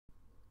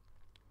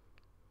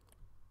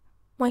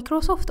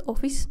ማይክሮሶፍት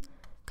ኦፊስ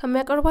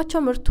ከሚያቀርባቸው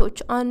ምርቶች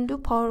አንዱ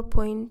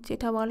ፓወርፖይንት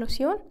የተባለው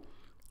ሲሆን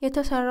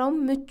የተሰራው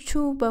ምቹ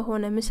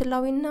በሆነ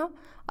ምስላዊና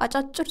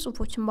አጫጭር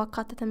ጽሁፎችን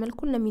ባካተተ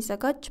መልኩ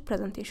ለሚዘጋጅ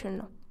ፕሬዘንቴሽን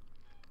ነው።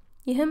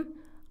 ይህም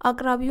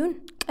አቅራቢውን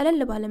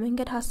ቀለል ባለ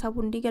መንገድ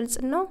ሐሳቡን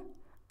እንዲገልጽና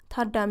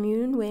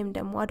ታዳሚውን ወይም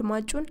ደግሞ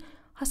አድማጩን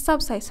ሐሳብ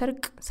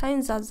ሳይሰርቅ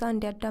ሳይንዛዛ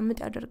እንዲያዳምጥ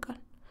ያደርጋል።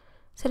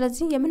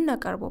 ስለዚህ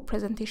የምናቀርበው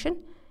ፕሬዘንቴሽን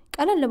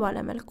ቀለል ባለ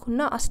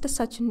መልኩና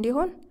አስደሳች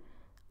እንዲሆን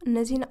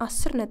እነዚህን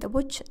 10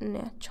 ነጥቦች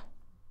እናያቸው።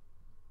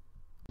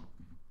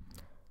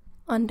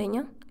 አንደኛ፣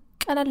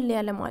 ቀለል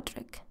ያለ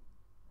ማድረግ።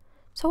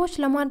 ሰዎች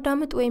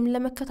ለማዳመጥ ወይም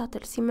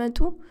ለመከታተል ሲመጡ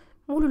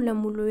ሙሉ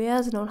ለሙሉ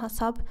የያዝነውን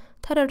ሐሳብ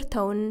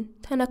ተረድተውን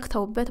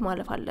ተነክተውበት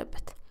ማለፍ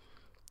አለበት።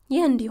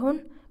 ይህ እንዲሆን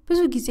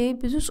ብዙ ጊዜ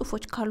ብዙ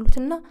ጽሁፎች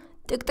ካሉትና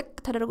ጥቅጥቅ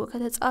ተደርጎ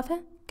ከተጻፈ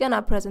ገና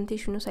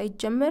ፕሬዘንቴሽኑ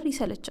ሳይጀመር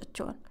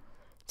ይሰለቻቸዋል።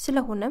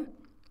 ስለሆነም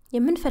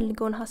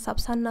የምንፈልገውን ሐሳብ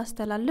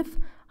ሳናስተላልፍ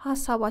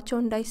ሐሳባቸው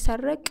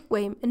እንዳይሰረቅ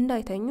ወይም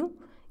እንዳይተኙ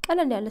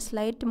ቀለል ያለ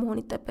ስላይድ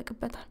መሆን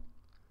ይጠበቅበታል።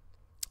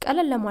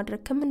 ቀለል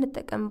ለማድረግ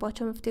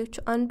ከምንጠቀምባቸው መፍትሄዎች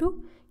አንዱ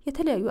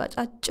የተለያዩ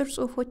አጫጭር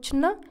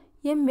ጽሁፎችና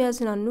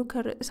የሚያዝናኑ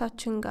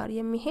ከርዕሳችን ጋር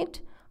የሚሄድ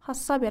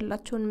ሐሳብ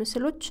ያላቸውን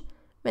ምስሎች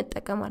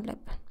መጠቀም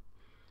አለብን።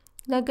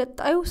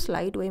 ለቀጣዩ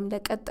ስላይድ ወይም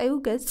ለቀጣዩ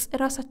ገጽ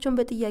ራሳቸውን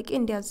በጥያቄ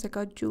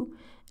እንዲያዘጋጁ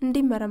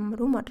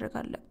እንዲመረምሩ ማድረግ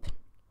አለብን።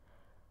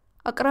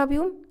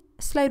 አቅራቢውም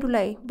ስላይዱ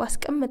ላይ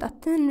ባስቀመጣት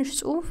ትንሽ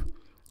ጽሁፍ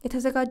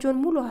የተዘጋጀውን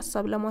ሙሉ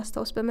ሐሳብ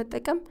ለማስታወስ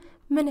በመጠቀም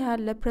ምን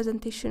ያህል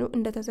ለፕሬዘንቴሽኑ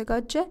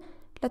እንደተዘጋጀ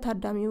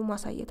ለታዳሚው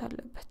ማሳየት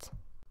አለበት።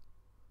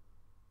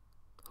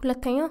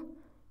 ሁለተኛ፣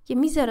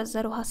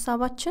 የሚዘረዘረው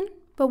ሐሳባችን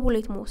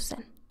በቡሌት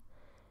መወሰን።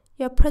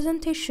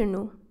 የፕሬዘንቴሽኑ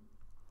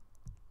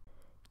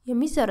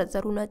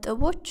የሚዘረዘሩ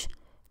ነጥቦች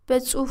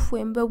በጽሁፍ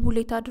ወይም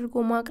በቡሌት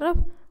አድርጎ ማቅረብ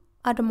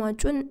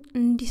አድማጩን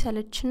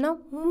እንዲሰለችና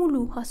ሙሉ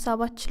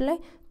ሐሳባችን ላይ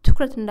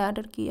ትኩረት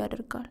እንዳያደርግ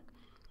ያደርጋል።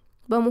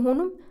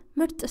 በመሆኑም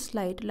ምርጥ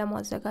ስላይድ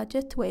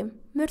ለማዘጋጀት ወይም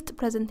ምርጥ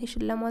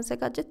ፕሬዘንቴሽን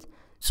ለማዘጋጀት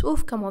ጽሁፍ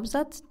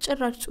ከማብዛት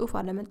ጭራሽ ጽሁፍ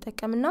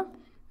አለመጠቀምና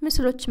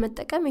ምስሎች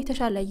መጠቀም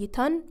የተሻለ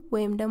እይታን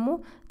ወይም ደግሞ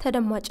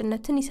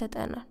ተደማጭነትን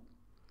ይሰጠናል።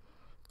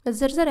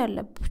 መዘርዘር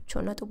ያለባቸው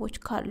ነጥቦች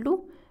ካሉ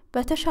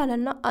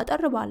በተሻለና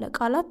አጠር ባለ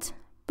ቃላት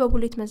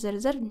በቡሌት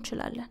መዘርዘር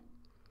እንችላለን።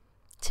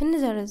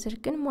 ስንዘረዝር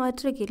ግን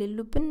ማድረግ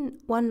የሌሉብን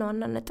ዋና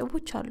ዋና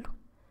ነጥቦች አሉ።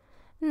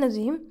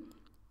 እነዚህም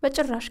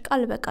በጭራሽ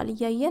ቃል በቃል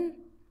እያየን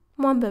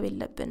ማንበብ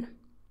የለብንም።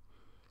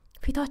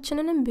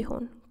 ፊታችንንም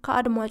ቢሆን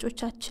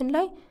ከአድማጮቻችን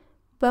ላይ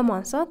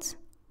በማንሳት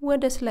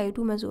ወደ ስላይዱ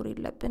መዞር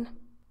የለብንም።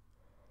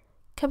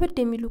 ከበድ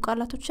የሚሉ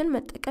ቃላቶችን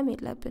መጠቀም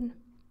የለብንም።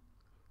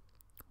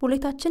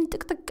 ቡሌታችን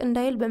ጥቅጥቅ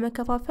እንዳይል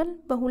በመከፋፈል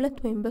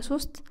በ2 ወይም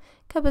በ3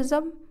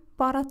 ከበዛም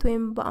በ4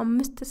 ወይም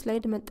በ5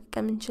 ስላይድ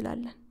መጠቀም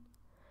እንችላለን።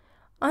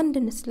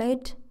 አንድን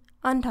ስላይድ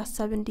አንድ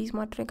ሐሳብ እንዲይዝ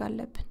ማድረግ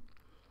አለብን።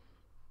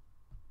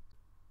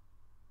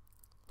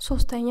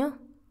 ሶስተኛ፣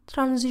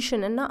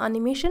 ትራንዚሽን እና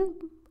አኒሜሽን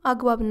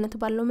አግባብነት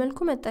ባለው መልኩ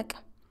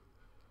መጠቀም።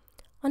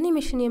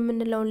 አኒሜሽን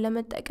የምንለውን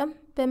ለመጠቀም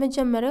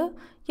በመጀመሪያ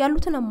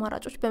ያሉትን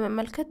አማራጮች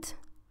በመመልከት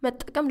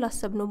መጠቀም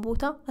ላሰብነው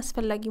ቦታ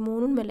አስፈላጊ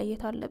መሆኑን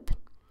መለየት አለብን።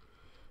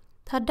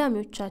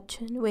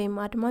 ታዳሚዎቻችን ወይም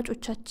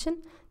አድማጮቻችን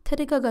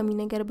ተደጋጋሚ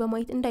ነገር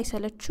በማየት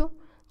እንዳይሰለቹ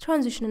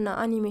ትራንዚሽን እና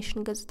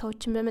አኒሜሽን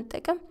ገጽታዎችን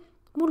በመጠቀም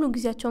ሙሉ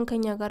ጊዜያቸውን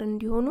ከኛ ጋር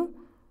እንዲሆኑ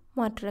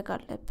ማድረግ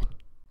አለብን።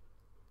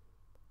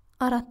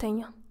 አራተኛ፣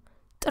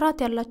 ጥራት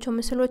ያላቸው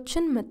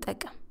ምስሎችን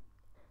መጠቀም።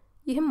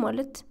 ይህም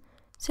ማለት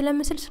ስለ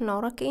ምስል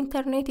ስናወራ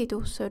ከኢንተርኔት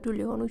የተወሰዱ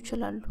ሊሆኑ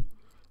ይችላሉ፣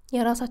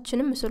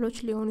 የራሳችንም ምስሎች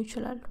ሊሆኑ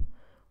ይችላሉ።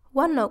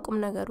 ዋናው ቁም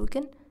ነገሩ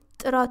ግን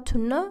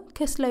ጥራቱና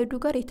ከስላይዱ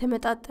ጋር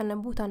የተመጣጠነ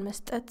ቦታን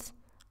መስጠት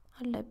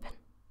አለብን።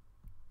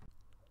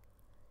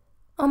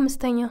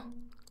 አምስተኛ፣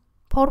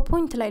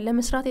 ፓወርፖይንት ላይ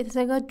ለመስራት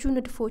የተዘጋጁ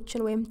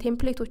ንድፎችን ወይም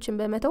ቴምፕሌቶችን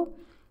በመተው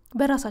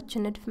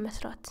በራሳችን ንድፍ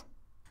መስራት።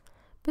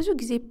 ብዙ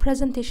ጊዜ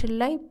ፕሬዘንቴሽን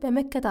ላይ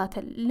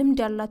በመከታተል ልምድ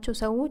ያላቸው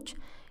ሰዎች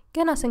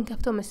ገና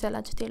ስንከፍተው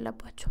መሰላቸት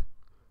የለባቸው።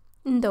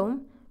 እንደውም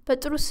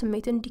በጥሩ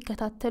ስሜት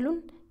እንዲከታተሉን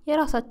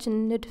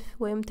የራሳችንን ንድፍ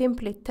ወይም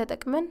ቴምፕሌት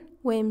ተጠቅመን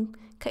ወይም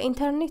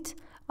ከኢንተርኔት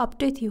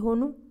አፕዴት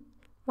የሆኑ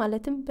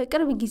ማለትም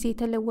በቅርብ ጊዜ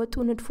የተለወጡ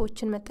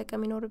ንድፎችን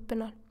መጠቀም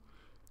ይኖርብናል።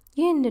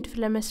 ይህን ንድፍ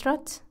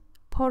ለመስራት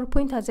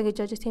ፓወርፖይንት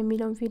አዘገጃጀት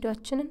የሚለውን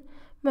ቪዲዮአችንን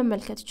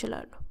መመልከት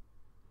ይችላሉ።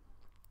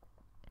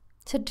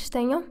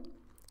 ስድስተኛ፣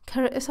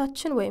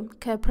 ከርዕሳችን ወይም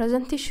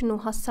ከፕሬዘንቴሽኑ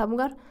ሐሳብ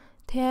ጋር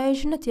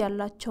ተያያዥነት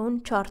ያላቸውን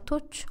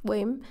ቻርቶች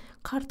ወይም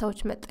ካርታዎች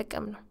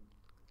መጠቀም ነው።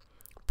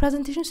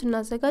 ፕሬዘንቴሽን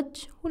ስናዘጋጅ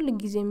ሁሉ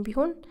ጊዜም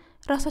ቢሆን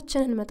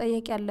ራሳችንን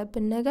መጠየቅ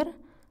ያለብን ነገር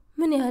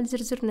ምን ያህል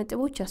ዝርዝር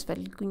ነጥቦች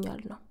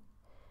ያስፈልጉኛል ነው።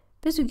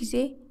 ብዙ ጊዜ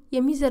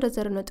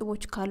የሚዘረዘሩ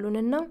ነጥቦች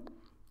ካሉንና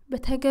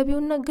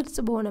በተገቢውና ግልጽ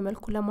በሆነ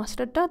መልኩ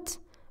ለማስረዳት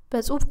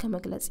በጽሁፍ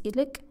ከመግለጽ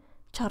ይልቅ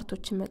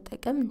ቻርቶችን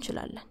መጠቀም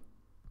እንችላለን።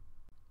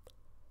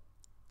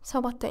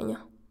 ሰባተኛ፣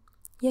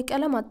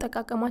 የቀለም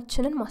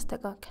አጠቃቀማችንን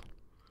ማስተካከል።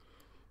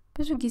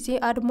 ብዙ ጊዜ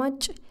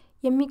አድማጭ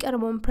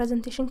የሚቀርበውን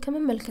ፕሬዘንቴሽን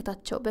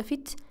ከመመልከታቸው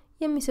በፊት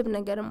የሚስብ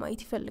ነገር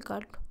ማየት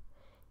ይፈልጋሉ።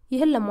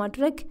 ይህን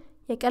ለማድረግ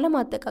የቀለም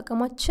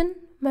አጠቃቀማችን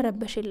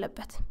መረበሽ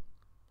የለበትም።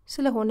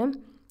 ስለሆነም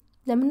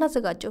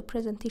ለምናዘጋጀው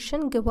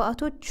ፕሬዘንቴሽን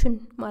ግብአቶችን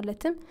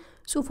ማለትም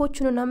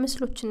ጽሁፎችንና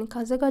ምስሎችን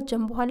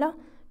ካዘጋጀን በኋላ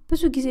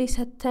ብዙ ጊዜ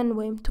ሰተን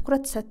ወይም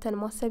ትኩረት ሰተን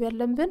ማሰብ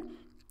ያለብን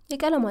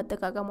የቀለም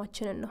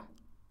አጠቃቀማችንን ነው።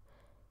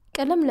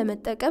 ቀለም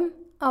ለመጠቀም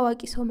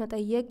አዋቂ ሰው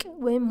መጠየቅ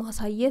ወይም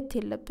ማሳየት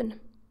የለብንም።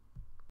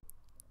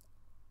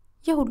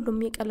 የሁሉም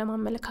የቀለም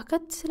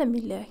አመለካከት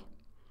ስለሚለያይ፣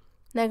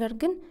 ነገር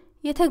ግን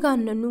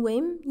የተጋነኑ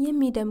ወይም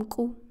የሚደምቁ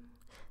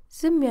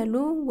ዝም ያሉ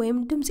ወይም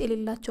ድምጽ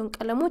የሌላቸውን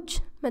ቀለሞች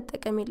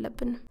መጠቀም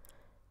የለብንም።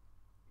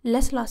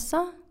 ለስላሳ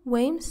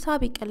ወይም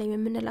ሳቢ ቀለም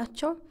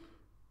የምንላቸው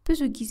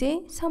ብዙ ጊዜ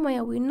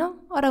ሰማያዊና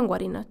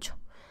አረንጓዴ ናቸው።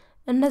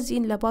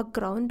 እነዚህን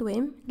ለባክግራውንድ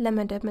ወይም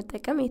ለመደብ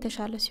መጠቀም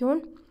የተሻለ ሲሆን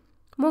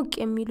ሞቅ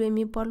የሚሉ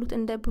የሚባሉት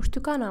እንደ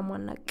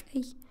ብርቱካናማና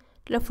ቀይ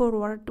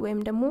ለፎርዋርድ ወይም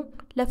ደግሞ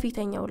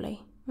ለፊተኛው ላይ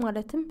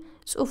ማለትም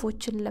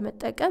ጽሁፎችን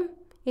ለመጠቀም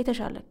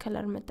የተሻለ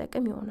ከለር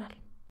መጠቀም ይሆናል።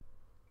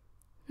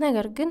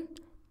 ነገር ግን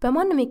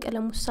በማንም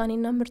የቀለም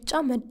ውሳኔና ምርጫ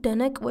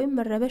መደነቅ ወይም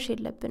መረበሽ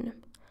የለብንም።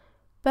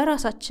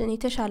 በራሳችን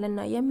የተሻለና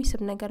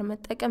የሚስብ ነገር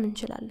መጠቀም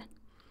እንችላለን።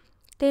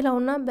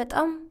 ሌላውና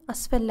በጣም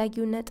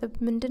አስፈላጊው ነጥብ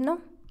ምንድነው?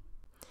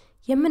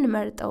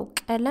 የምንመርጠው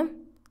ቀለም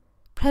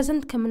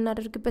ፕሬዘንት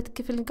ከምናደርግበት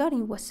ክፍል ጋር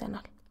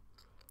ይወሰናል።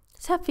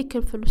 ሰፊ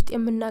ክፍል ውስጥ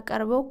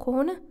የምናቀርበው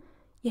ከሆነ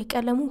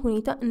የቀለሙ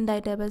ሁኔታ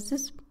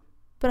እንዳይደበዝዝ፣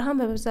 ብርሃን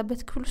በበዛበት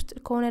ክፍል ውስጥ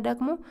ከሆነ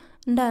ደግሞ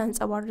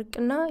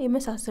እንዳያንጸባርቅና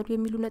የመሳሰሉ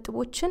የሚሉ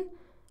ነጥቦችን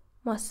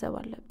ማሰብ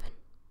አለብን።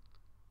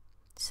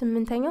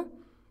 8ኛ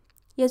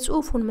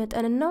የጽሁፉን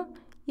መጠንና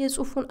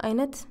የጽሁፉን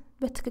አይነት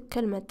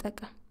በትክክል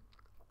መጠቀም።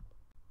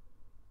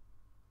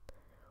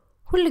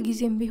 ሁሉ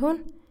ጊዜም ቢሆን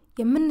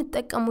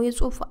የምንጠቀመው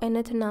የጽሁፍ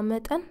አይነትና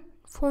መጠን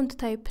ፎንት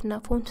ታይፕና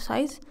ፎንት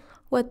ሳይዝ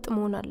ወጥ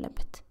መሆን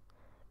አለበት።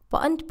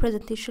 በአንድ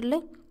ፕሬዘንቴሽን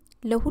ላይ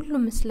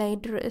ለሁሉም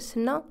ስላይድ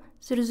ርዕስና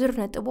ዝርዝር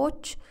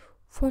ነጥቦች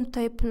ፎንት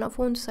ታይፕና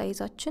ፎንት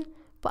ሳይዛችን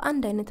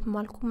በአንድ አይነት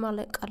መልኩ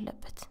ማለቅ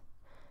አለበት።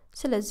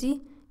 ስለዚህ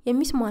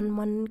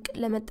የሚስማማንን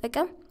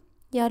ለመጠቀም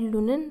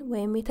ያሉንን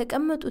ወይም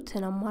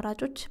የተቀመጡትን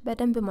አማራጮች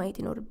በደንብ ማየት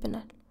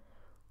ይኖርብናል።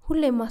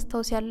 ሁሌም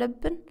ማስታወስ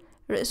ያለብን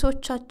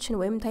ርዕሶቻችን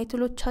ወይም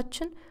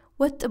ታይትሎቻችን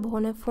ወጥ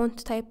በሆነ ፎንት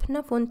ታይፕና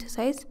ፎንት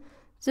ሳይዝ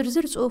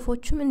ዝርዝር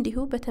ጽሁፎችም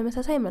እንዲሁ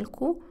በተመሳሳይ መልኩ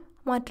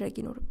ማድረግ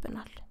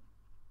ይኖርብናል።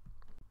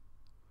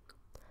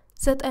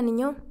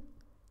 9ኛው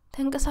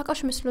ተንቀሳቃሽ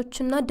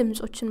ምስሎችና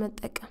ድምጾችን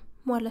መጠቀም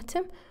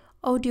ማለትም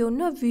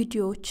አውዲዮና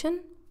ቪዲዮዎችን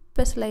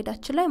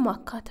በስላይዳችን ላይ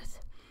ማካተት።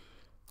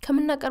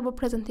 ከምናቀርበው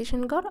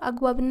ፕሬዘንቴሽን ጋር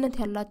አግባብነት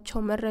ያላቸው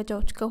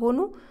መረጃዎች ከሆኑ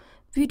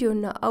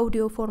ቪዲዮና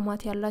አውዲዮ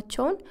ፎርማት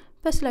ያላቸውን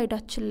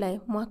በስላይዳችን ላይ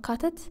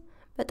ማካተት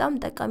በጣም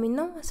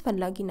ጠቃሚና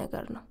አስፈላጊ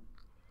ነገር ነው።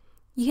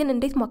 ይህን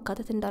እንዴት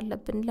ማካተት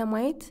እንዳለብን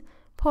ለማየት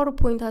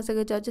ፓወርፖይንት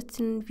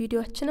አዘጋጃጀትን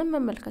ቪዲዮአችንን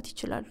መመልከት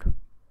ይችላሉ።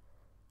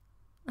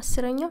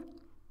 10ኛ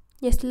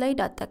የስላይድ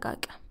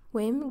አጠቃቀም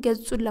ወይም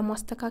ገጹን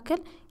ለማስተካከል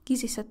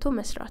ጊዜ ሰጥቶ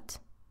መስራት።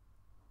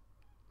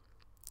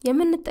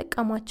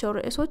 የምንጠቀማቸው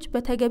ርዕሶች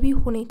በተገቢ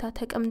ሁኔታ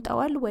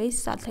ተቀምጠዋል ወይስ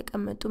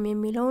አልተቀመጡም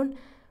የሚለውን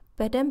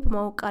በደንብ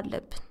ማወቅ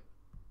አለብን።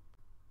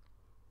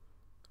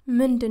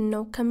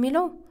 ምንድነው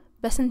ከሚለው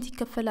በስንት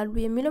ይከፈላሉ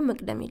የሚለው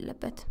መቅደም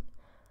የለበትም።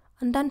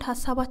 አንዳንድ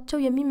ሐሳባቸው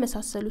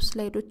የሚመሳሰሉ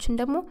ስላይዶችን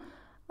ደግሞ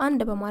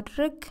አንድ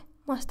በማድረግ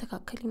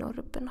ማስተካከል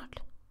ይኖርብናል።